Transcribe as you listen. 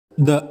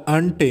The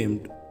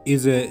Untamed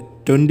is a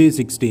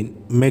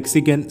 2016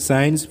 Mexican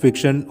science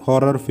fiction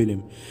horror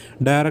film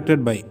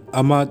directed by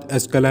Amat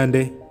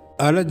Escalante.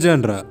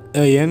 Alejandra,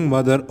 a young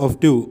mother of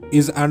two,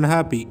 is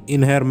unhappy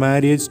in her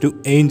marriage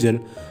to Angel,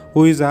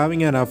 who is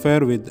having an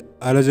affair with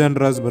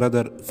Alejandra's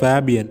brother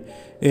Fabian,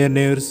 a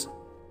nurse.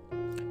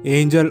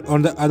 Angel,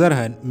 on the other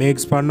hand,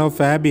 makes fun of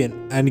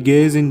Fabian and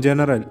gays in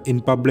general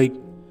in public.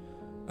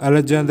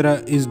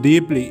 Alejandra is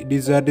deeply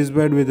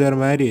dissatisfied with her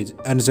marriage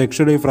and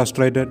sexually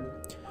frustrated.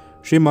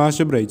 She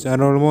masturbates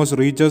and almost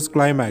reaches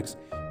climax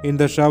in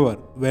the shower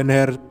when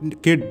her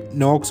kid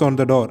knocks on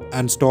the door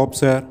and stops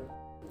her.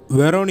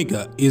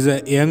 Veronica is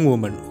a young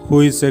woman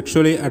who is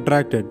sexually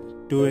attracted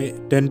to a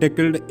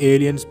tentacled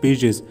alien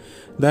species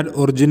that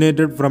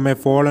originated from a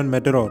fallen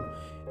meteor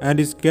and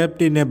is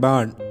kept in a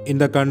barn in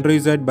the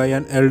countryside by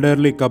an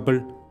elderly couple.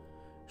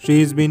 She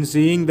has been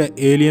seeing the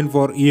alien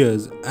for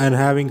years and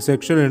having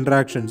sexual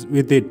interactions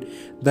with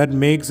it that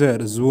makes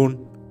her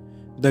swoon.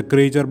 The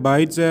creature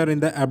bites her in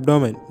the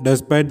abdomen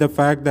despite the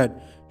fact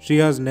that she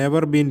has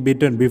never been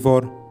bitten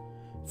before.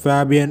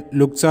 Fabian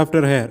looks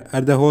after her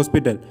at the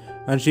hospital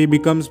and she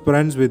becomes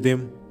friends with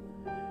him.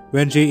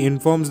 When she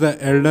informs the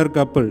elder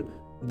couple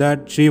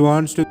that she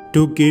wants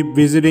to keep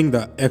visiting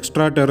the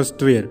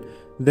extraterrestrial,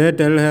 they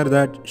tell her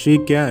that she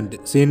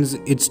can't since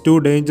it's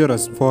too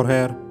dangerous for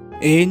her.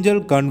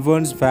 Angel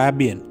confronts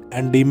Fabian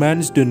and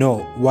demands to know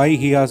why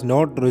he has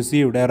not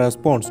received a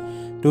response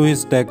to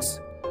his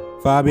text.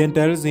 Fabian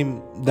tells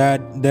him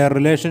that their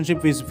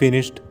relationship is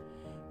finished.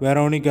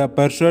 Veronica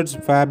persuades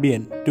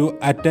Fabian to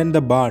attend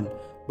the barn,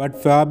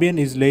 but Fabian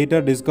is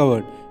later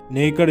discovered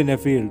naked in a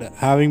field,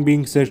 having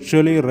been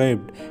sexually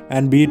raped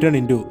and beaten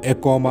into a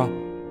coma.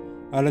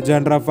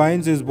 Alejandra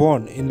finds his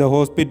wound in the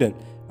hospital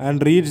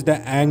and reads the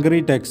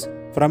angry text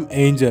from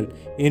Angel,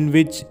 in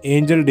which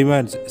Angel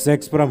demands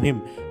sex from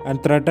him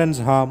and threatens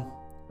harm.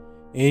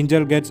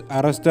 Angel gets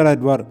arrested at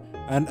work,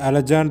 and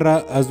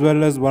Alejandra, as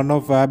well as one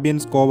of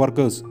Fabian's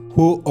co-workers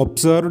who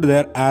observed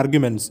their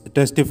arguments,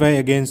 testify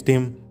against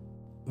him.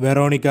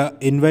 Veronica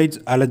invites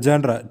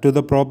Alejandra to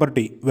the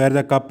property where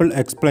the couple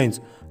explains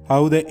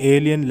how the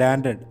alien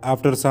landed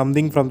after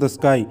something from the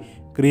sky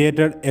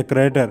created a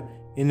crater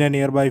in a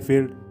nearby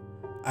field.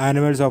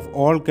 Animals of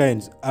all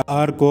kinds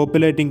are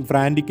copulating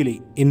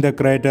frantically in the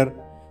crater.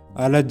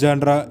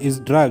 Alejandra is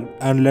drugged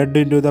and led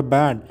into the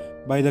barn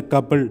by the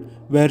couple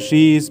where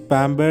she is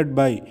pampered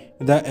by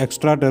the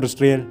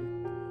extraterrestrial.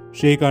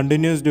 She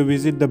continues to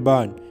visit the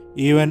barn,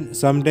 even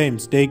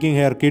sometimes taking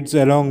her kids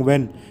along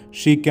when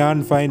she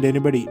can't find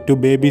anybody to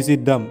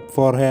babysit them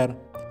for her.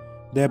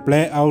 They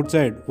play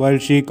outside while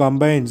she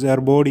combines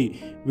her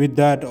body with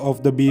that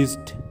of the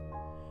beast.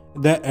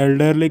 The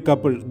elderly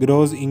couple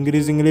grows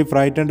increasingly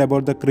frightened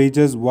about the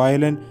creature's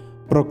violent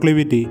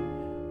proclivity.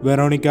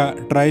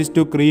 Veronica tries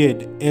to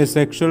create a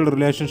sexual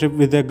relationship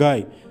with a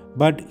guy,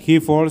 but he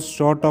falls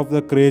short of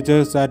the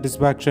creature's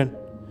satisfaction.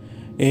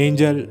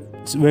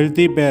 Angel's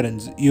wealthy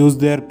parents use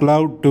their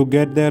clout to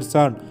get their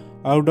son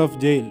out of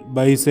jail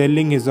by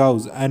selling his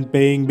house and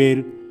paying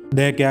bail.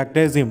 They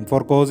chastise him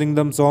for causing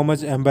them so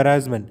much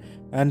embarrassment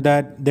and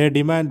that they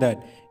demand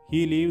that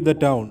he leave the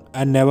town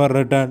and never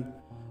return.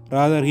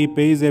 Rather, he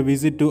pays a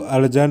visit to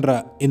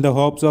Alejandra in the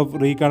hopes of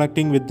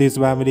reconnecting with his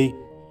family.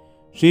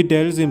 She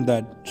tells him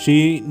that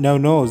she now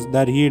knows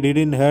that he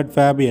didn't hurt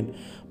Fabian,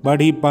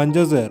 but he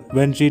punches her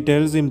when she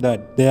tells him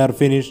that they are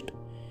finished.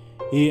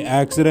 He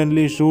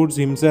accidentally shoots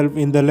himself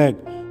in the leg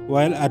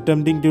while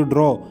attempting to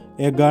draw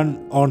a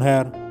gun on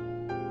her.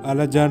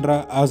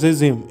 Alejandra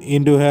assists him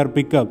into her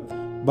pickup,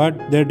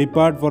 but they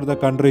depart for the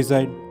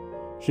countryside.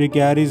 She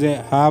carries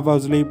a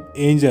half-asleep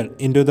Angel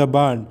into the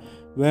barn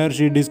where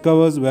she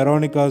discovers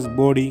Veronica's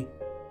body.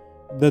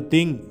 The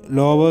thing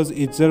lowers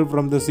itself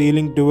from the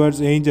ceiling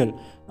towards Angel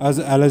as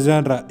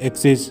Alejandra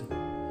exits.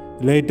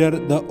 Later,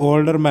 the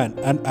older man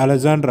and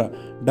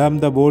Alejandra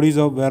dump the bodies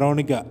of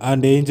Veronica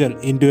and Angel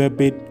into a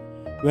pit,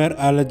 where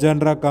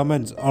Alejandra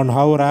comments on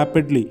how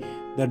rapidly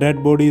the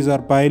dead bodies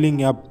are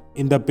piling up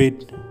in the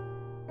pit.